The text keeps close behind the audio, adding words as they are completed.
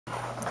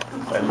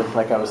I looked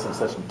like I was in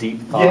such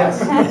deep thought.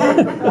 Yes. I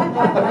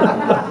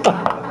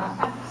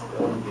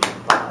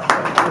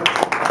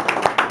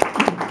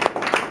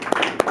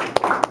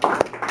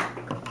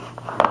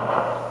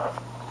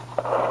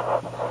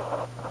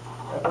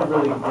had a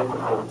really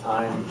difficult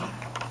time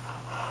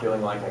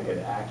feeling like I could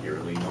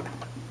accurately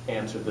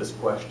answer this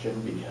question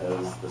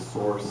because the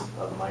source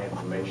of my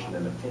information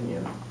and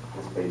opinion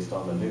is based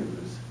on the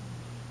news.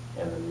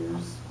 And the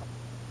news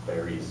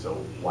varies so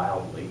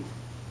wildly.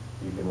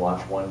 You can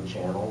watch one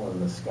channel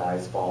and the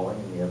sky's falling,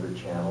 and the other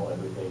channel,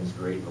 everything's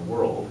great in the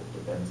world.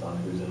 Depends on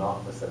who's in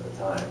office at the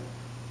time.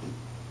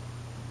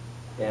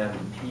 And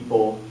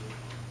people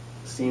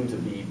seem to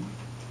be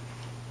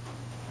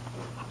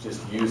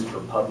just used for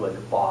public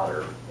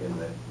fodder in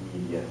the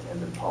media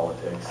and in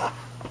politics.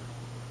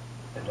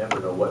 I never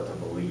know what to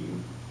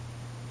believe.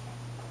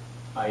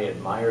 I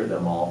admire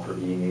them all for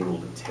being able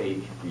to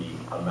take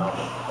the amount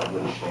of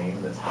public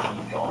shame that's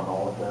heaped on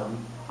all of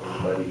them.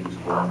 Anybody who's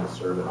willing to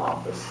serve in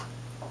office,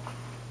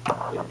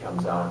 it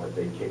comes out that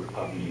they kick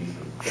puppies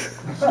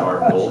and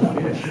starve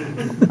goldfish.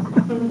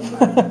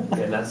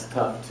 And that's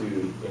tough to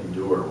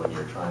endure when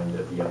you're trying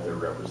to be up there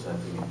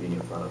representing and being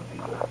in front of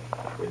people.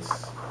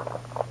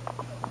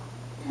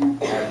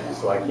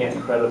 So I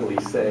can't credibly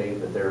say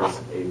that there's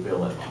a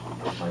villain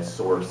because my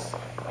source,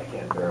 I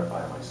can't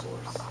verify my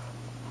source.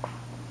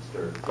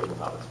 Mr.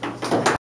 Tabletop Expense.